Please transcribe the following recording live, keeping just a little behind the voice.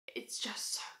It's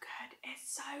just so good.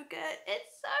 It's so good.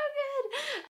 It's so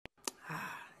good.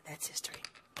 Ah, that's history.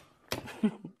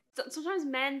 Sometimes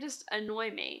men just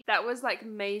annoy me. That was like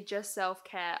major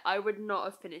self-care. I would not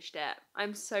have finished it.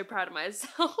 I'm so proud of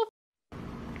myself.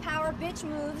 Power bitch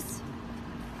moves.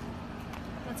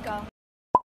 Let's go.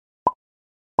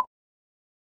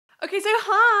 Okay, so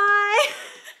hi!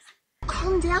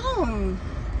 Calm down.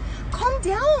 Calm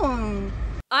down.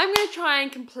 I'm gonna try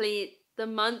and complete the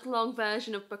month-long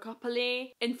version of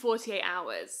Bookopoly in 48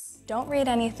 hours. Don't read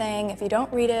anything. If you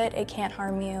don't read it, it can't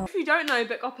harm you. If you don't know,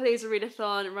 Bookopoly is a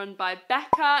readathon run by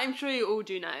Becca, I'm sure you all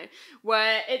do know,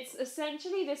 where it's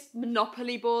essentially this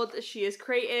Monopoly board that she has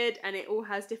created and it all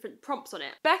has different prompts on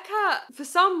it. Becca, for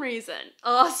some reason,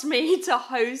 asked me to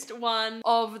host one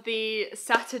of the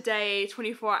Saturday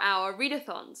 24-hour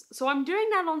readathons. So I'm doing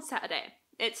that on Saturday.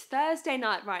 It's Thursday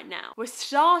night right now. We're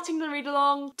starting the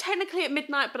read-along, technically at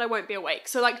midnight, but I won't be awake,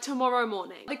 so like tomorrow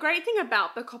morning. The great thing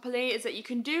about Bookopoly is that you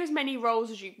can do as many rolls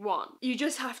as you want. You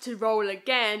just have to roll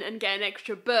again and get an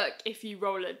extra book if you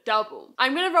roll a double.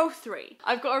 I'm gonna roll 3.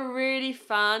 I've got a really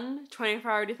fun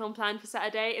 24-hour readathon planned for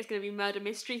Saturday. It's gonna be murder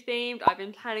mystery themed. I've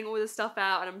been planning all this stuff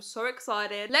out and I'm so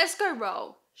excited. Let's go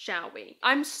roll, shall we?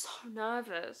 I'm so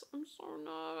nervous. I'm so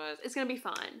nervous. It's gonna be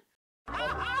fine.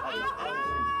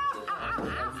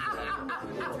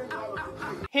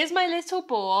 Here's my little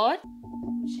board.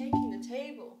 I'm shaking the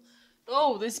table.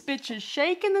 Oh, this bitch is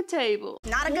shaking the table.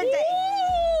 Not a good day.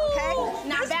 Okay?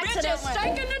 Not back to that one.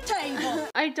 shaking the table.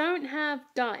 I don't have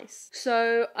dice,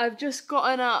 so I've just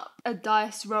gotten up a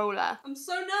dice roller. I'm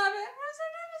so nervous. I'm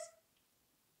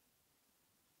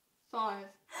so nervous. 5.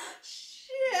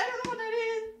 Shit, I don't know what that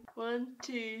is. 1,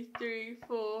 2, 3,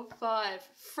 4, 5.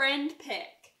 Friend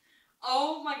pick.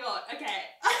 Oh my god, okay.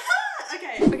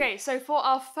 Okay, so for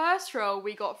our first roll,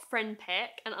 we got friend pick,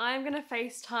 and I'm gonna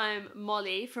FaceTime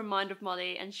Molly from Mind of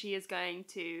Molly, and she is going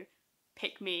to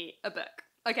pick me a book.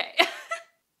 Okay.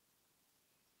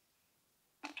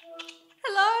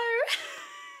 Hello?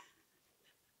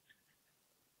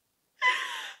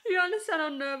 You understand how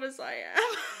nervous I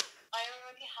am? I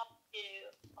already have 2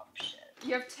 options.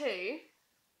 You have 2? 3.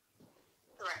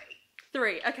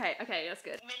 3, okay, that's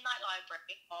good. Midnight Library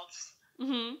of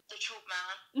The Chalk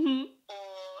Man or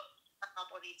My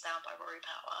Body's Down by Rory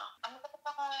Power. I'm gonna go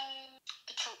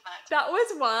The Chalk Man. That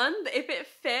was one that if it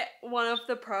fit one of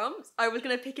the prompts, I was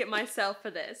gonna pick it myself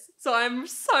for this. So I'm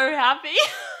so happy.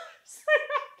 So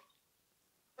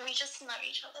happy. We just know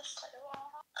each other so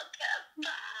well. Okay,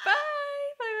 bye. Bye.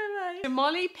 So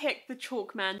Molly picked The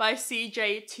Chalk Man by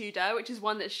CJ Tudor, which is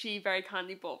one that she very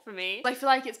kindly bought for me. I feel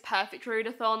like it's perfect for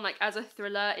readathon. Like as a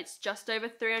thriller, it's just over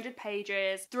 300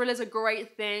 pages. Thrillers are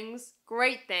great things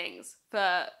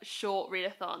for short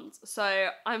readathons. So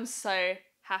I'm so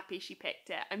happy she picked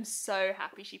it. I'm so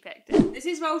happy she picked it. This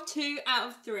is roll 2 out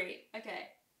of 3. Okay.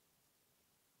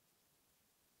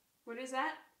 What is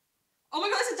that? Oh my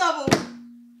god, it's a double!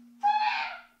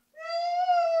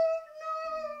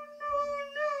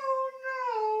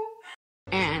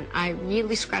 And I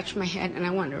really scratch my head and I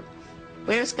wonder,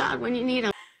 where's God when you need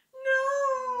him?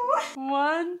 No!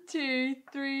 1, 2,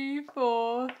 3,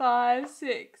 4, 5,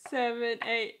 6, 7,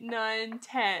 8, 9,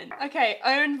 10. Okay,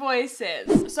 Own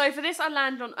Voices. So for this I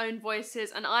landed on Own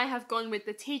Voices and I have gone with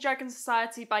The Tea Dragon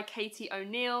Society by Katie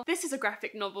O'Neill. This is a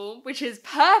graphic novel, which is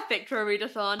perfect for a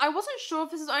readathon. I wasn't sure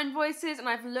if this is Own Voices and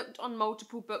I've looked on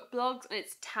multiple book blogs and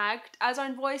it's tagged as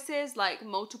Own Voices like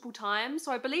multiple times,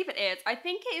 so I believe it is. I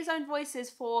think it is Own Voices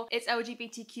for its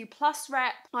LGBTQ+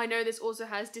 rep. I know this also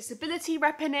has disability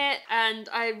rep in it and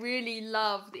I really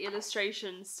love the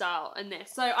illustration style in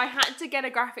this. So I had to get a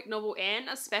graphic novel in,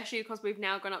 especially because we've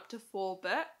now gone up to 4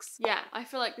 books. Yeah, I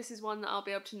feel like this is one that I'll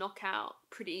be able to knock out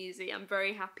pretty easy. I'm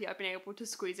very happy I've been able to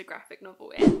squeeze a graphic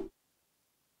novel in.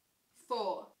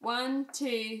 4. 1,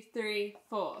 2, 3,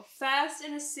 4. First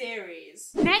in a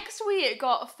series. Next we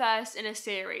got first in a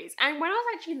series, and when I was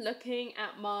actually looking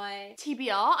at my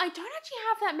TBR, I don't actually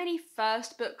have that many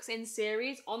first books in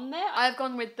series on there. I've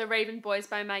gone with The Raven Boys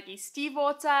by Maggie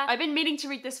Stiefvater. I've been meaning to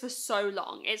read this for so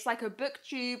long. It's like a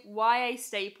booktube YA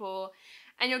staple,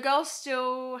 and your girl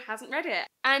still hasn't read it.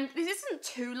 And this isn't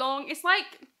too long. It's like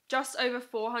just over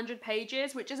 400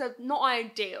 pages, which is not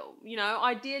ideal, you know?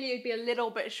 Ideally it'd be a little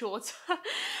bit shorter,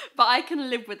 but I can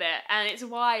live with it, and it's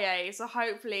YA, so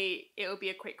hopefully it'll be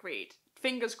a quick read.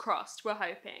 Fingers crossed, we're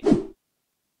hoping.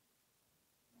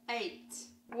 8.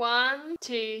 1,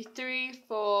 2, 3,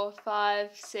 4, 5,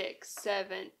 6,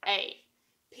 7, 8.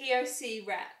 POC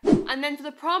rep. And then for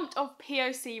the prompt of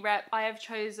POC rep, I have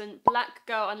chosen Black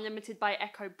Girl Unlimited by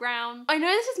Echo Brown. I know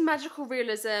this is magical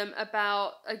realism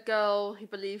about a girl who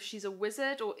believes she's a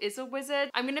wizard or is a wizard.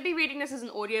 I'm going to be reading this as an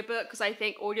audiobook because I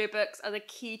think audiobooks are the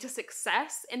key to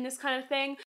success in this kind of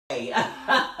thing.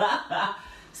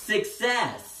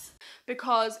 Success!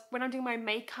 Because when I'm doing my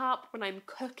makeup, when I'm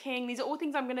cooking, these are all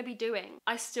things I'm going to be doing.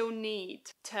 I still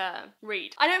need to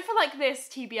read. I don't feel like this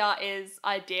TBR is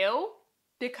ideal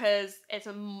because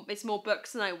it's more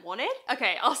books than I wanted.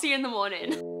 Okay, I'll see you in the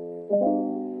morning.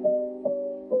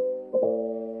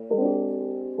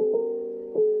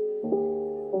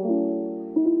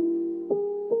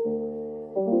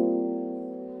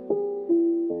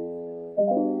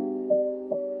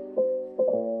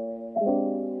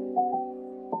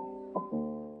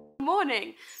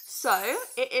 Morning. So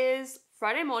it is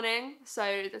Friday morning,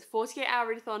 so the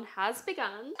 48-hour readathon has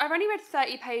begun. I've only read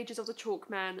 30 pages of The Chalk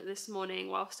Man this morning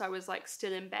whilst I was like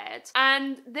still in bed.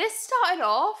 And this started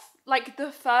off, like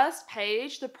the first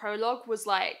page, the prologue was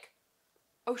like,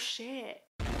 oh shit.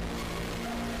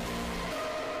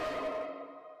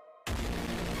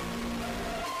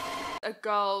 A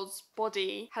girl's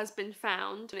body has been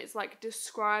found and it's like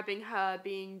describing her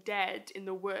being dead in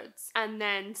the woods, and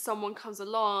then someone comes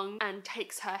along and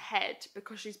takes her head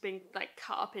because she's been like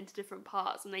cut up into different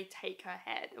parts, and they take her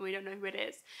head and we don't know who it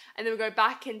is, and then we go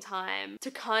back in time to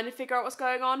kind of figure out what's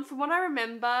going on. From what I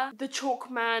remember, the Chalk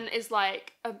Man is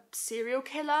like a serial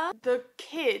killer. The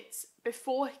kids,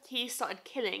 before he started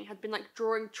killing, had been like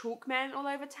drawing chalk men all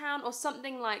over town or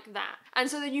something like that. And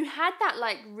so then you had that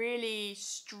like really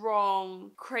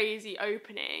strong, crazy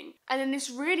opening. And then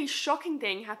this really shocking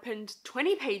thing happened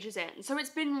 20 pages in. So it's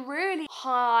been really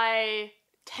high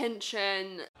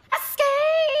tension. I'm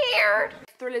scared!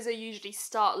 Thrillers are usually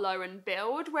start low and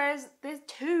build, whereas there's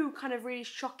two kind of really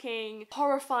shocking,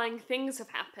 horrifying things have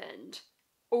happened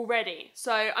already.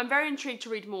 So I'm very intrigued to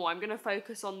read more. I'm gonna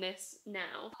focus on this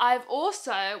now. I've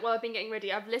also, while I've been getting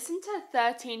ready, I've listened to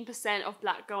 13% of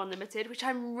Black Girl Unlimited, which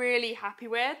I'm really happy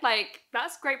with. Like,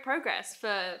 that's great progress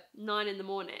for 9 in the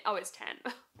morning. Oh, it's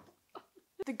 10.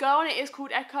 The girl on it is called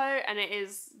Echo, and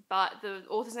but the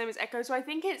author's name is Echo, so I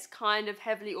think it's kind of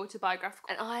heavily autobiographical,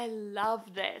 and I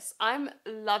love this. I'm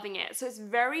loving it. So it's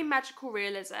very magical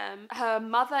realism. Her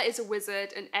mother is a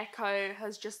wizard, and Echo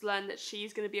has just learned that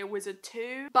she's gonna be a wizard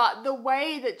too, but the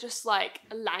way that just like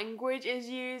language is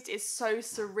used is so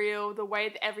surreal. The way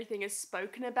that everything is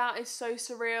spoken about is so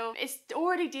surreal. It's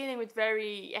already dealing with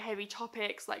very heavy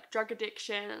topics like drug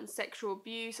addiction and sexual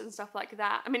abuse and stuff like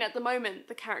that. I mean, at the moment,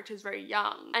 the character is very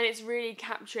young, and it's really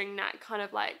capturing that kind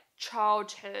of like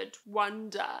childhood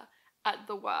wonder at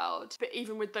the world, but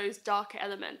even with those darker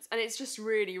elements, and it's just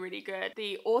really, really good.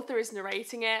 The author is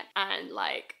narrating it, and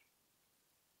like,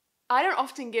 I don't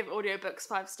often give audiobooks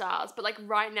 5 stars, but like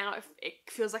right now it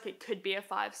feels like it could be a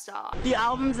 5-star. The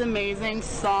album's amazing,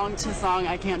 song to song.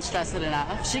 I can't stress it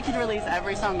enough. She could release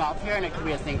every song off here and it could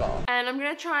be a single. And I'm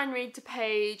gonna try and read to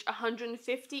page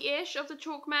 150-ish of The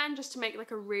Chalk Man just to make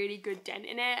like a really good dent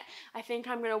in it. I think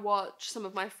I'm gonna watch some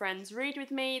of my friends read with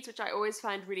me, which I always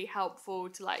find really helpful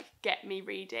to like get me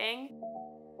reading.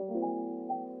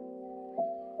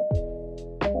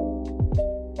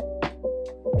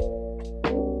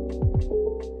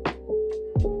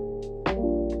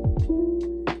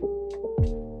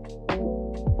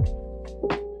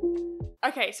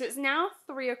 Okay, so it's now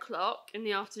 3 o'clock in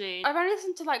the afternoon. I've only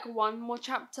listened to like one more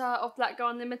chapter of Black Girl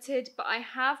Unlimited, but I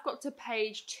have got to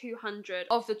page 200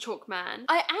 of The Chalk Man.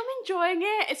 I am enjoying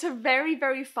it. It's a very,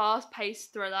 very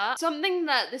fast-paced thriller. Something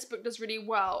that this book does really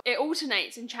well, it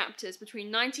alternates in chapters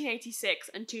between 1986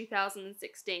 and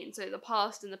 2016, so the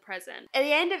past and the present. At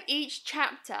the end of each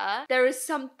chapter, there is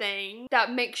something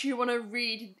that makes you want to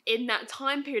read in that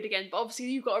time period again, but obviously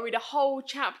you've got to read a whole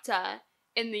chapter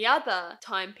in the other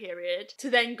time period to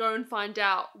then go and find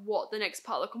out what the next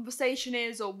part of the conversation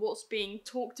is or what's being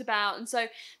talked about, and so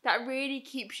that really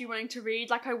keeps you wanting to read.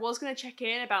 Like, I was going to check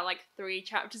in about like 3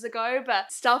 chapters ago,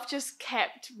 but stuff just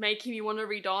kept making me want to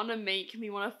read on and making me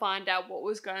want to find out what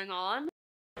was going on.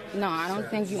 No, I don't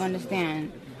think you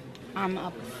understand. I'm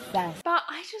obsessed. But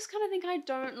I just kind of think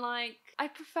I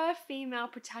prefer female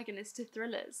protagonists to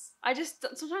thrillers.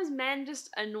 Sometimes men just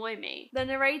annoy me. The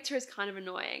narrator is kind of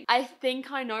annoying. I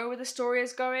think I know where the story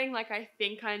is going. Like, I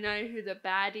think I know who the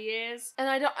baddie is.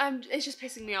 And it's just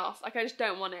pissing me off. Like, I just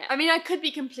don't want it. I mean, I could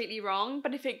be completely wrong,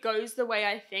 but if it goes the way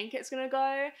I think it's gonna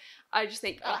go, I just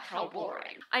think, ugh, how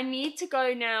boring. I need to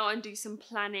go now and do some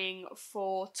planning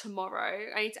for tomorrow.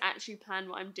 I need to actually plan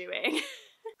what I'm doing.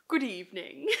 Good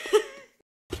evening.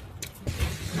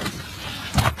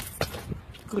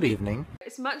 Good evening.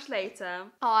 It's much later.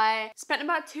 I spent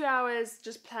about 2 hours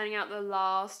just planning out the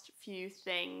last few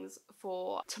things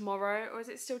for tomorrow, or is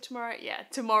it still tomorrow? Yeah,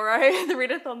 tomorrow, the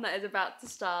readathon that is about to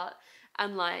start,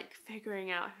 and like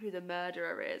figuring out who the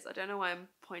murderer is. I don't know why I'm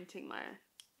pointing my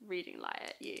reading light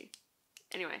at you.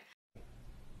 Anyway.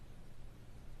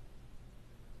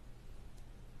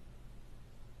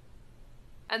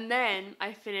 And then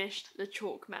I finished The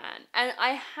Chalk Man, and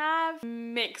I have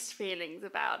mixed feelings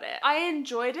about it. I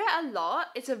enjoyed it a lot.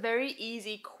 It's a very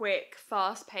easy, quick,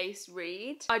 fast-paced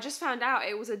read. I just found out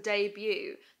it was a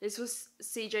debut. This was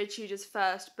CJ Tudor's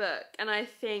first book, and I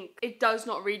think it does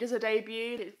not read as a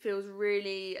debut. It feels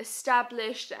really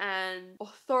established and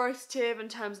authoritative in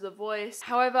terms of the voice.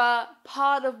 However,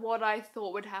 part of what I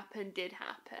thought would happen did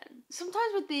happen.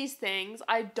 Sometimes with these things,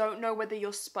 I don't know whether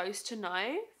you're supposed to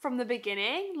know from the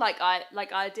beginning, like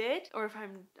I did, or if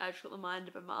I've got the mind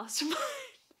of a mastermind.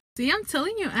 See, I'm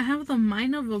telling you, I have the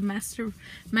mind of a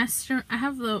I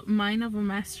have the mind of a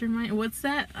mastermind. What's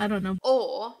that? I don't know.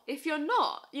 Or if you're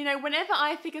not, you know, whenever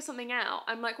I figure something out,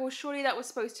 I'm like, well, surely that was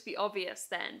supposed to be obvious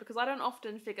then, because I don't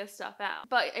often figure stuff out.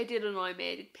 But it did annoy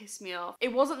me, it did piss me off.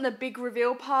 It wasn't the big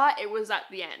reveal part, it was at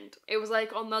the end. It was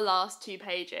like on the last 2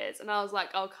 pages, and I was like,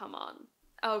 oh, come on.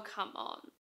 Oh, come on.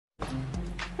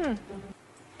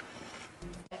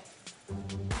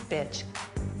 Bitch.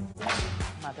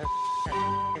 Mother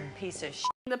piece of shit.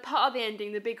 The part of the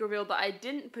ending, the big reveal that I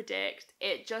didn't predict,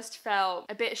 it just felt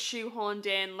a bit shoehorned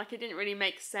in, like it didn't really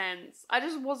make sense. I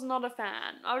just was not a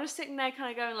fan. I was just sitting there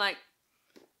kind of going like,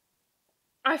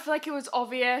 I feel like it was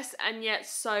obvious and yet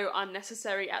so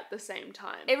unnecessary at the same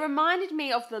time. It reminded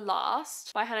me of The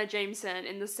Last by Hannah Jameson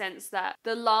in the sense that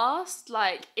The Last,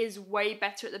 like, is way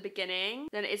better at the beginning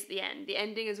than it is at the end. The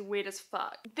ending is weird as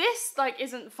fuck. This, like,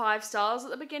 isn't 5 stars at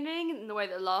the beginning in the way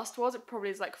that The Last was. It probably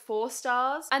is like 4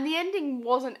 stars. And the ending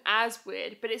wasn't as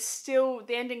weird, but it's still,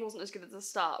 the ending wasn't as good as the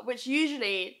start, which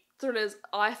usually thrillers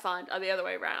I find are the other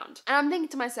way around. And I'm thinking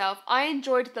to myself, I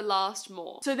enjoyed The Last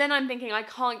more. So then I'm thinking I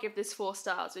can't give this 4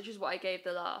 stars, which is what I gave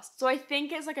The Last. So I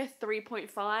think it's like a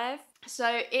 3.5. So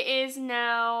it is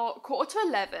now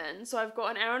 11:15, so I've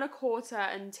got an hour and a quarter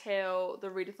until the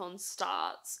readathon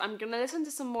starts. I'm gonna listen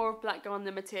to some more of Black Girl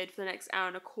Unlimited for the next hour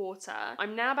and a quarter.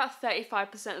 I'm now about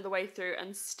 35% of the way through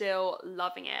and still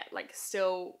loving it, like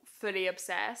still fully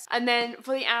obsessed. And then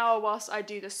for the hour whilst I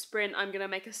do the sprint, I'm gonna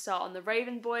make a start on the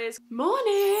Raven Boys.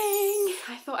 Morning!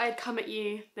 I thought I'd come at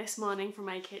you this morning from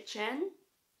my kitchen.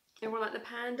 Anyone like the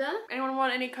panda? Anyone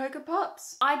want any Cocoa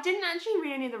Pops? I didn't actually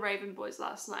read any of the Raven Boys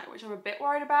last night, which I'm a bit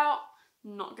worried about,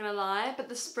 not gonna lie, but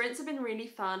the sprints have been really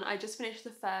fun. I just finished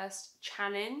the first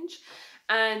challenge,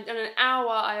 and in an hour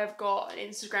I have got an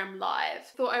Instagram live.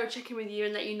 Thought I would check in with you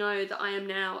and let you know that I am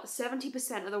now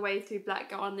 70% of the way through Black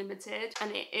Girl Unlimited,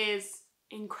 and it is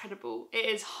incredible. It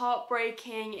is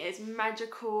heartbreaking, it is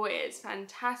magical, it is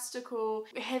fantastical.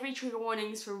 Heavy trigger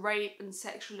warnings for rape and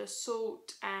sexual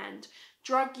assault and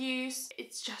drug use.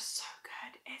 It's just so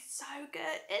good. It's so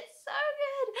good. It's so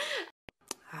good.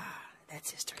 Ah, that's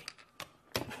history.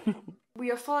 We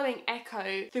are following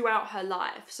Echo throughout her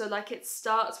life. So like it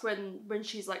starts when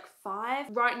she's like 5.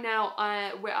 Right now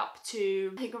we're up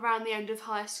to I think around the end of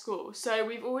high school. So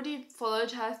we've already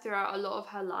followed her throughout a lot of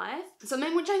her life.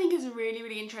 Something which I think is really,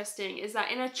 really interesting is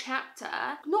that in a chapter,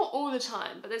 not all the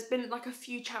time, but there's been like a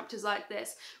few chapters like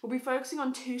this, we'll be focusing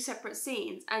on 2 separate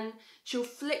scenes and she'll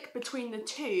flick between the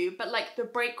 2, but like the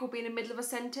break will be in the middle of a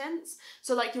sentence.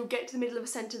 So like you'll get to the middle of a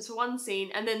sentence for one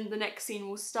scene and then the next scene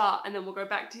will start and then we'll go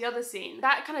back to the other scene.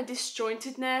 That kind of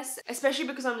disjointedness, especially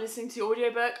because I'm listening to the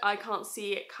audiobook, I can't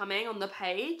see it coming on the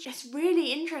page. It's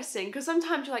really interesting because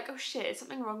sometimes you're like, oh shit, is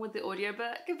something wrong with the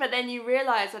audiobook? But then you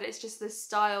realise that it's just the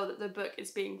style that the book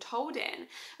is being told in. And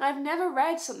I've never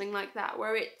read something like that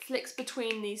where it flicks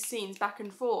between these scenes back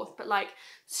and forth, but like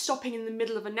stopping in the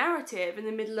middle of a narrative, in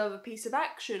the middle of a piece of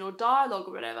action or dialogue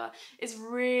or whatever. It's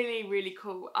really, really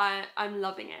cool. I'm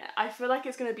loving it. I feel like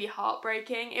it's going to be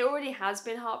heartbreaking. It already has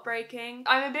been heartbreaking.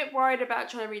 I'm a bit worried about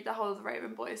trying to read the whole of the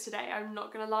Raven Boys today, I'm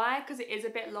not gonna lie, because it is a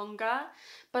bit longer,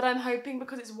 but I'm hoping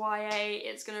because it's YA,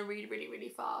 it's gonna read really, really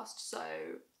fast, so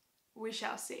we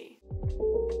shall see.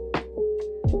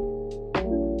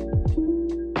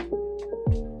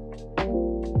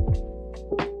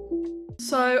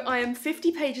 So I am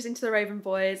 50 pages into the Raven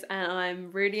Boys and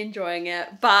I'm really enjoying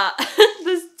it, but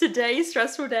today's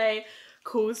stressful day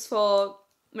calls for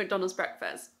McDonald's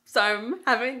breakfast. So I'm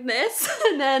having this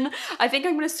and then I think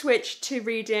I'm going to switch to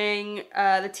reading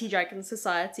the Tea Dragon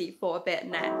Society for a bit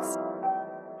next.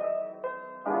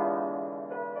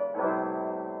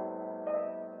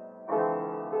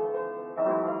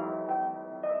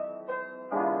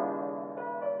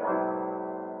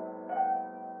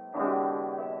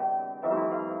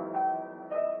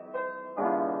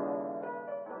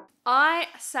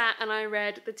 sat and I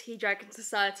read The Tea Dragon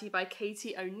Society by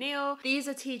Katie O'Neill. These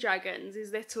are tea dragons,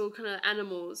 these little kind of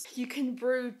animals. You can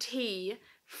brew tea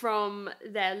from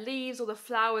their leaves or the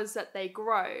flowers that they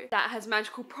grow that has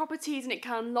magical properties, and it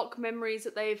can unlock memories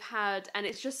that they've had, and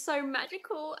it's just so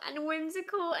magical and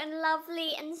whimsical and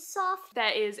lovely and soft.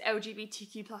 There is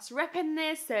LGBTQ+ rep in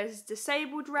this, there's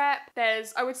disabled rep,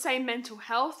 there's, I would say, mental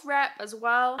health rep as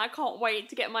well. I can't wait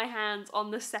to get my hands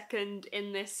on the second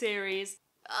in this series.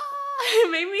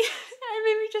 It made me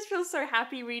just feel so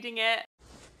happy reading it.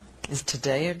 Is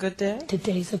today a good day?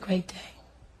 Today's a great day.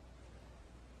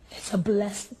 It's a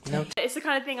blessed day. It's the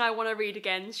kind of thing I want to read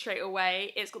again straight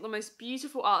away. It's got the most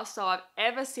beautiful art style I've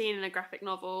ever seen in a graphic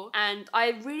novel, and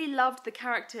I really loved the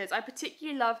characters. I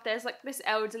particularly loved, there's like this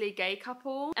elderly gay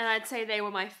couple, and I'd say they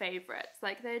were my favourites.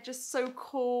 Like, they're just so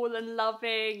cool and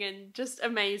loving and just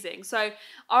amazing. So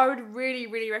I would really,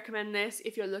 really recommend this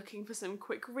if you're looking for some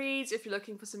quick reads, if you're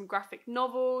looking for some graphic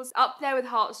novels. Up there with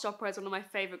Heartstopper as one of my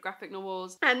favourite graphic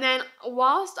novels. And then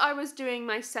whilst I was doing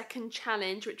my second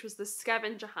challenge, which was the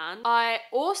scavenger hunt, I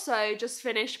also just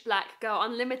finished Black Girl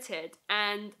Unlimited,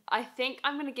 and I think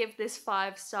I'm gonna give this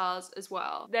 5 stars as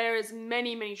well. There is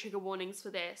many, many trigger warnings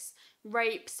for this.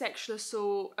 Rape, sexual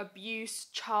assault, abuse,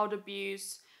 child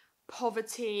abuse,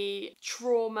 poverty,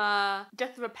 trauma,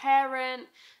 death of a parent,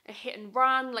 a hit and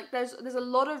run. Like, there's a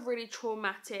lot of really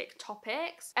traumatic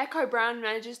topics. Echo Brown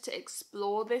manages to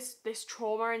explore this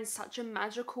trauma in such a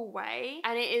magical way,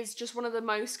 and it is just one of the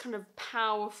most kind of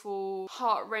powerful,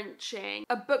 heart-wrenching,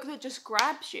 a book that just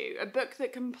grabs you, a book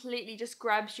that completely just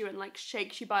grabs you and like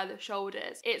shakes you by the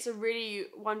shoulders. It's a really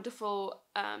wonderful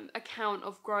account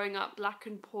of growing up black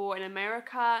and poor in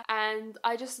America, and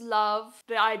I just love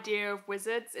the idea of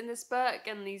wizards in this book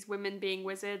and these women being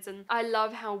wizards, and I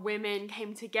love how women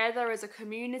came together as a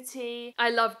community. I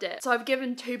loved it. So I've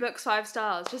given 2 books 5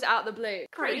 stars, just out the blue.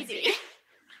 Crazy.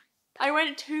 I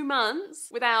went 2 months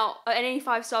without any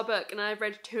 5-star book, and I've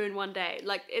read 2 in 1 day.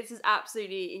 Like, this is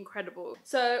absolutely incredible.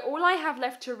 So all I have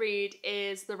left to read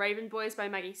is The Raven Boys by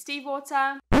Maggie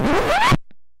Stiefvater.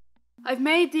 I've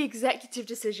made the executive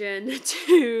decision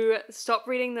to stop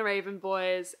reading The Raven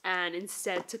Boys and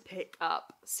instead to pick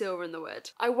up Silver in the Wood.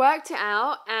 I worked it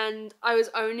out, and I was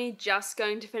only just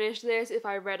going to finish this if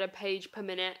I read a page per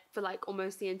minute for like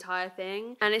almost the entire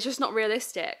thing, and it's just not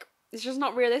realistic. It's just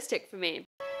not realistic for me.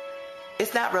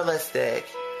 It's not realistic.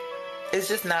 It's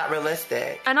just not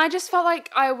realistic. And I just felt like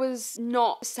I was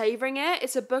not savouring it.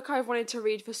 It's a book I've wanted to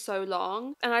read for so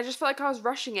long, and I just felt like I was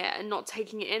rushing it and not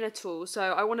taking it in at all. So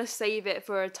I want to save it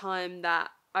for a time that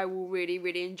I will really,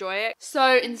 really enjoy it.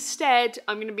 So instead,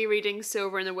 I'm going to be reading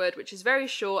Silver in the Wood, which is very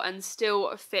short and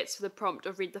still fits for the prompt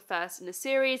of read the first in the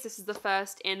series. This is the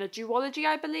first in a duology,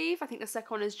 I believe. I think the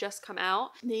second one has just come out.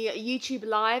 The YouTube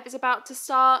Live is about to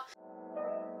start.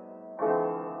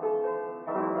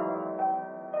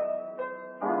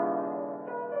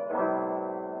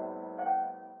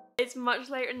 It's much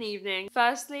later in the evening.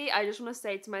 Firstly, I just want to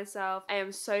say to myself, I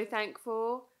am so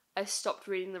thankful I stopped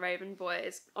reading The Raven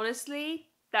Boys. Honestly,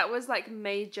 that was like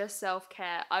major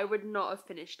self-care. I would not have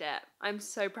finished it. I'm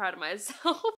so proud of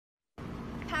myself.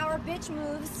 Power bitch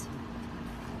moves.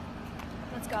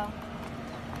 Let's go.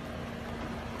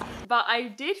 But I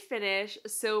did finish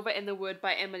Silver in the Wood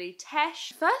by Emily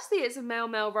Tesh. Firstly, it's a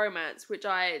male-male romance, which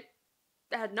I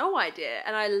had no idea,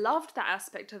 and I loved that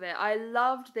aspect of it. I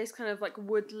loved this kind of like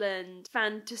woodland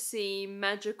fantasy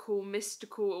magical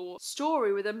mystical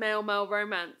story with a male-male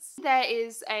romance. There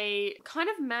is a kind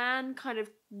of man, kind of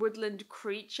woodland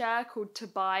creature called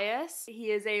Tobias.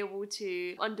 He is able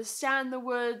to understand the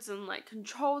woods and like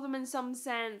control them in some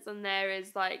sense, and there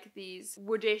is like these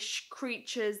woodish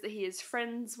creatures that he is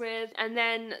friends with, and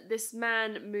then this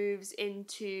man moves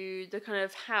into the kind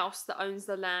of house that owns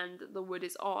the land that the wood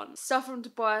is on. Stuff from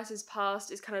Tobias's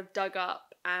past is kind of dug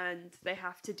up, and they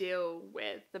have to deal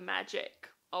with the magic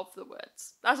of the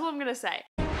woods. That's what I'm gonna say.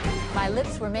 My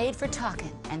lips were made for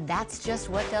talking, and that's just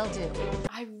what they'll do.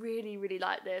 I really, really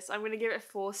like this. I'm gonna give it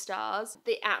 4 stars.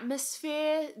 The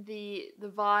atmosphere, the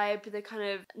vibe, the kind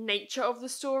of nature of the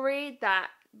story that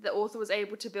the author was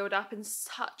able to build up in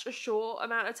such a short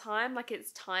amount of time, like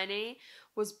it's tiny,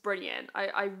 was brilliant.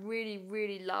 I really,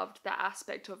 really loved that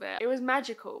aspect of it. It was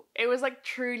magical. It was like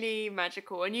truly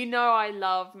magical, and you know I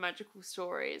love magical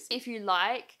stories. If you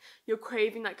like, you're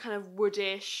craving that kind of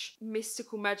woodish,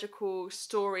 mystical, magical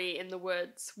story in the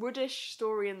woods. Woodish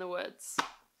story in the woods.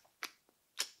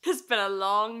 It's been a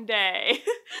long day.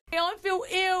 I feel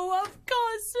ill. I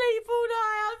can't sleep all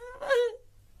night.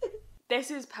 this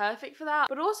is perfect for that.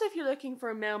 But also if you're looking for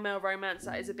a male-male romance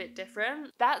that is a bit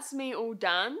different, that's me all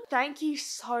done. Thank you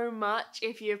so much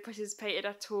if you have participated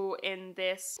at all in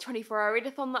this 24-hour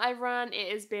readathon that I've run.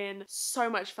 It has been so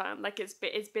much fun. Like it's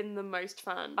been the most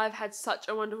fun. I've had such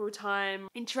a wonderful time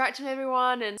interacting with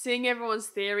everyone, and seeing everyone's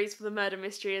theories for the murder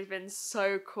mystery has been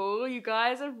so cool. You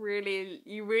guys are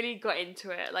you really got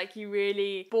into it. Like you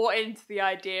really bought into the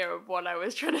idea of what I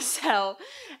was trying to sell,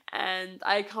 and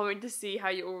I can't wait to see how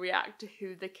you all react to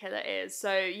who the killer is.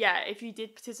 So yeah, if you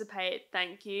did participate,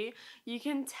 thank you. You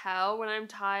can tell when I'm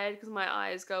tired because my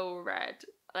eyes go all red.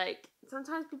 Like,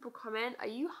 sometimes people comment, are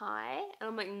you high? And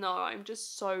I'm like, no, I'm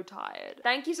just so tired.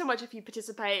 Thank you so much if you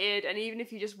participated, and even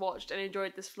if you just watched and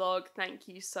enjoyed this vlog, thank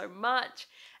you so much.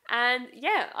 And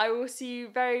yeah, I will see you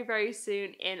very, very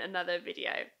soon in another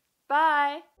video.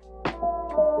 Bye!